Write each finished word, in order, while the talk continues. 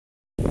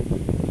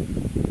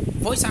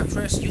Voice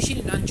actress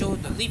Yoshino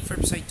Nanjō, the lead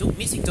fripSide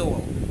music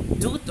duo,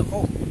 due to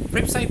hold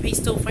fripSide Phase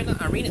 2 Final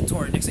Arena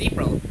Tour next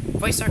April.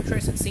 Voice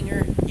actress and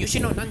singer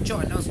Yoshino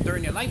Nanjō announced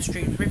during a live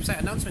stream fripSide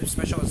announcement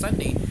special on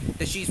Sunday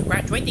that she is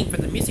graduating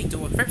from the music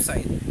duo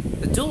fripSide.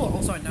 The duo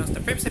also announced the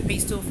fripSide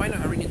Phase 2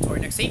 Final Arena Tour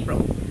next April.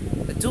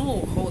 The duo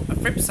will hold a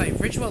fripSide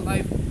Virtual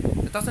Live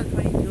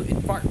 2022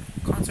 in Park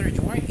concert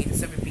July 8 to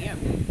 7 p.m.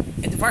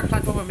 And the VAR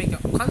platform will make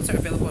a concert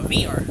available in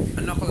VR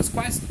on Oculus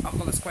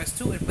Quest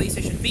 2, and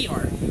PlayStation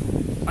VR,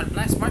 on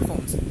Blast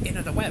smartphones, and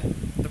on the web.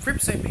 The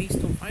fripSide Phase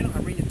 2 Final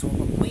Arena Tour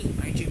will play in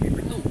IG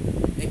Reaper 2,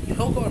 and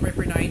Logo on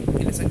Reaper 9,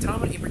 and it's a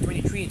Saitama April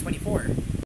 23 and 24.